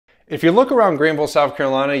If you look around Greenville, South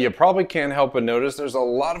Carolina, you probably can't help but notice there's a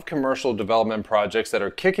lot of commercial development projects that are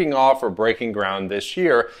kicking off or breaking ground this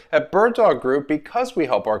year. At Bird Dog Group, because we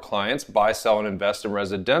help our clients buy, sell, and invest in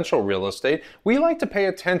residential real estate, we like to pay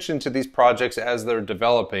attention to these projects as they're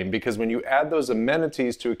developing, because when you add those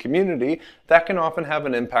amenities to a community, that can often have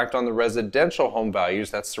an impact on the residential home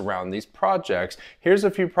values that surround these projects. Here's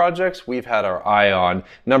a few projects we've had our eye on.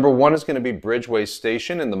 Number one is going to be Bridgeway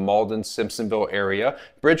Station in the Malden-Simpsonville area.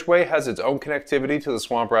 Bridgeway has its own connectivity to the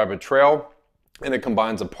Swamp Rabbit Trail, and it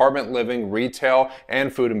combines apartment living, retail,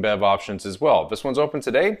 and food and bev options as well. This one's open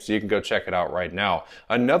today, so you can go check it out right now.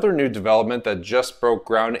 Another new development that just broke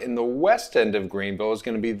ground in the west end of Greenville is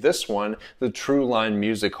going to be this one, the Trueline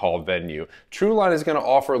Music Hall venue. Trueline is going to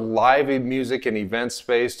offer live music and event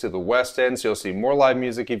space to the west end, so you'll see more live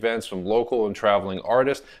music events from local and traveling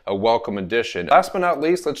artists, a welcome addition. Last but not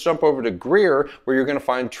least, let's jump over to Greer, where you're going to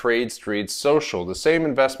find Trade Street Social. The same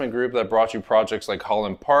investment group that brought you projects like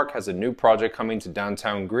Holland Park has a new project coming to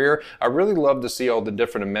downtown Greer. I really love to see all the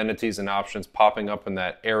different amenities and options popping up in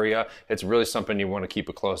that area. It's really something you want to keep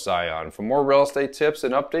a close eye on. For more real estate tips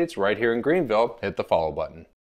and updates right here in Greenville, hit the follow button.